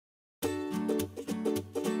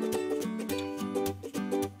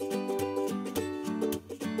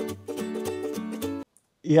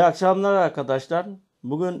İyi akşamlar arkadaşlar.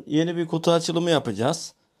 Bugün yeni bir kutu açılımı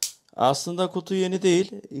yapacağız. Aslında kutu yeni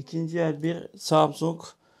değil. İkinci el bir Samsung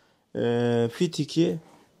Fit2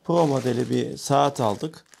 Pro modeli bir saat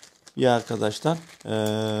aldık bir arkadaştan.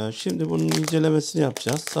 Şimdi bunun incelemesini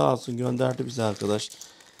yapacağız. Sağ olsun gönderdi bize arkadaş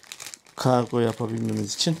kargo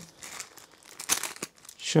yapabilmemiz için.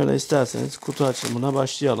 Şöyle isterseniz kutu açılımına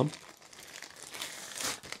başlayalım.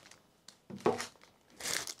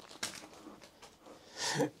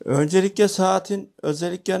 Öncelikle saatin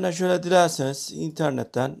özelliklerine şöyle dilerseniz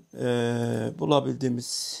internetten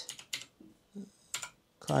bulabildiğimiz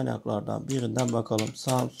kaynaklardan birinden bakalım.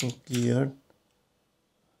 Samsung Gear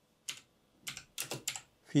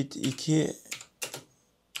Fit 2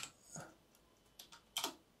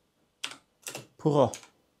 Pro.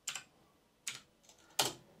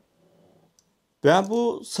 Ben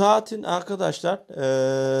bu saatin arkadaşlar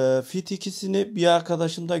Fit 2'sini bir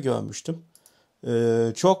arkadaşımda görmüştüm.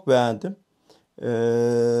 Çok beğendim.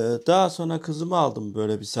 Daha sonra kızıma aldım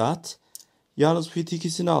böyle bir saat. Yalnız Fit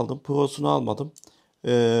 2'sini aldım. Pro'sunu almadım.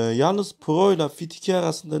 Yalnız Pro ile Fit 2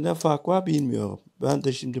 arasında ne fark var bilmiyorum. Ben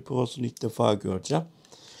de şimdi Pro'sunu ilk defa göreceğim.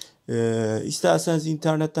 İsterseniz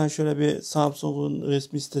internetten şöyle bir Samsung'un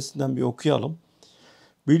resmi sitesinden bir okuyalım.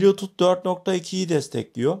 Bluetooth 4.2'yi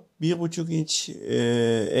destekliyor. 1.5 inç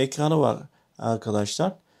ekranı var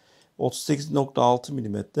arkadaşlar. 38.6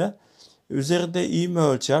 mm. Üzerinde ivme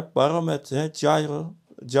ölçer, barometre,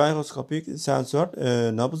 gyroskopik sensör,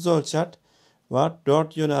 nabız ölçer var.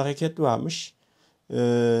 4 yönü hareket varmış.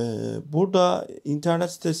 Burada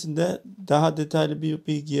internet sitesinde daha detaylı bir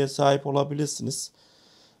bilgiye sahip olabilirsiniz.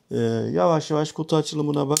 Yavaş yavaş kutu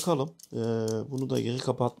açılımına bakalım. Bunu da geri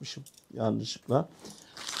kapatmışım yanlışlıkla.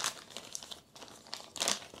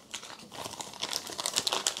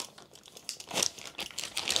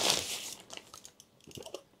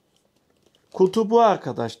 Kutu bu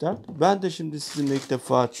arkadaşlar. Ben de şimdi sizinle ilk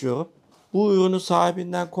defa açıyorum. Bu ürünü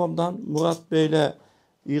sahibinden.com'dan Murat Bey ile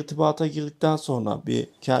irtibata girdikten sonra bir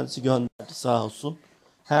kendisi gönderdi sağ olsun.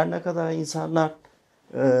 Her ne kadar insanlar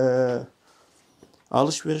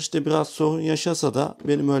alışverişte biraz sorun yaşasa da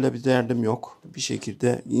benim öyle bir derdim yok. Bir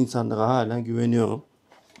şekilde insanlara halen güveniyorum.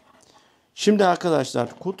 Şimdi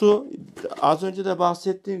arkadaşlar kutu az önce de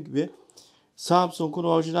bahsettiğim gibi Samsung'un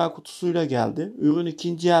orijinal kutusuyla geldi. Ürün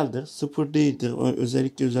ikinci eldir. Sıfır değildir.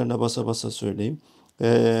 Özellikle üzerine basa basa söyleyeyim.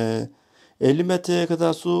 50 metreye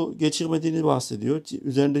kadar su geçirmediğini bahsediyor.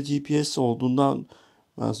 Üzerinde GPS olduğundan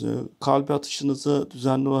bahsediyor. Kalp atışınızı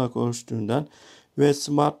düzenli olarak ölçtüğünden ve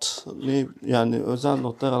smart yani özel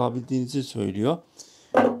notlar alabildiğinizi söylüyor.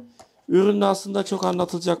 Ürünün aslında çok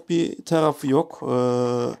anlatılacak bir tarafı yok.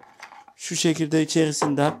 Şu şekilde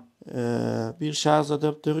içerisinden bir şarj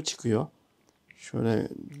adaptörü çıkıyor. Şöyle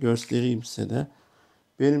göstereyim size de.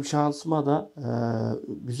 Benim şansıma da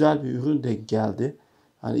güzel bir ürün denk geldi.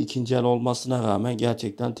 Hani ikinci el olmasına rağmen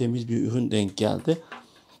gerçekten temiz bir ürün denk geldi.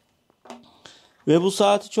 Ve bu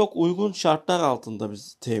saati çok uygun şartlar altında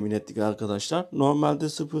biz temin ettik arkadaşlar. Normalde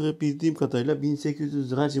sıfırı bildiğim kadarıyla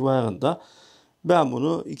 1800 lira civarında. Ben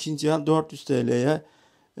bunu ikinci el 400 TL'ye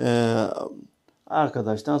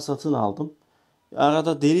arkadaştan satın aldım.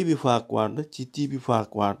 Arada deli bir fark vardı. Ciddi bir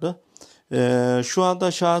fark vardı. Şu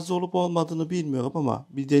anda şarjı olup olmadığını bilmiyorum ama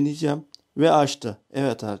bir deneyeceğim ve açtı.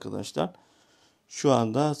 Evet arkadaşlar. Şu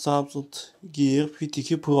anda Samsung Gear Fit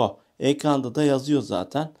 2 Pro. Ekranda da yazıyor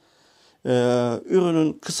zaten.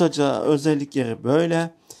 Ürünün kısaca özellikleri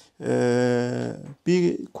böyle.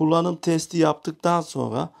 Bir kullanım testi yaptıktan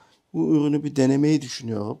sonra bu ürünü bir denemeyi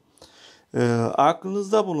düşünüyorum.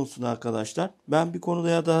 Aklınızda bulunsun arkadaşlar. Ben bir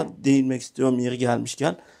konuya da değinmek istiyorum yeri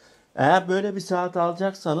gelmişken. Eğer böyle bir saat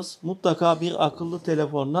alacaksanız mutlaka bir akıllı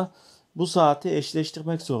telefonla bu saati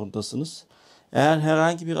eşleştirmek zorundasınız. Eğer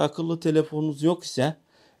herhangi bir akıllı telefonunuz yok ise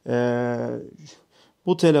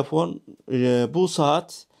bu telefon bu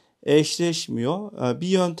saat eşleşmiyor. Bir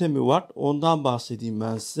yöntemi var. Ondan bahsedeyim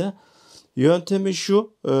ben size. Yöntemi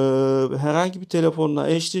şu. Herhangi bir telefonla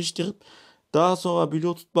eşleştirip daha sonra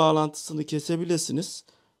Bluetooth bağlantısını kesebilirsiniz.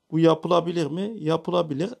 Bu yapılabilir mi?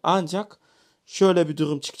 Yapılabilir. Ancak şöyle bir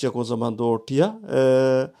durum çıkacak o zaman da ortaya.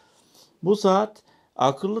 Bu saat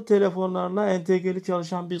akıllı telefonlarla entegreli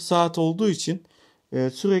çalışan bir saat olduğu için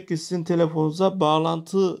sürekli sizin telefonunuza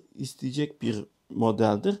bağlantı isteyecek bir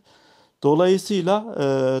modeldir.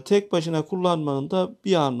 Dolayısıyla tek başına kullanmanın da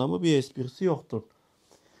bir anlamı, bir esprisi yoktur.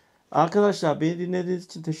 Arkadaşlar beni dinlediğiniz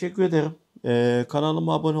için teşekkür ederim.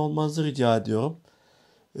 Kanalıma abone olmanızı rica ediyorum.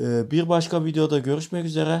 Bir başka videoda görüşmek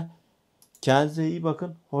üzere. Kendinize iyi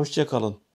bakın. Hoşça kalın.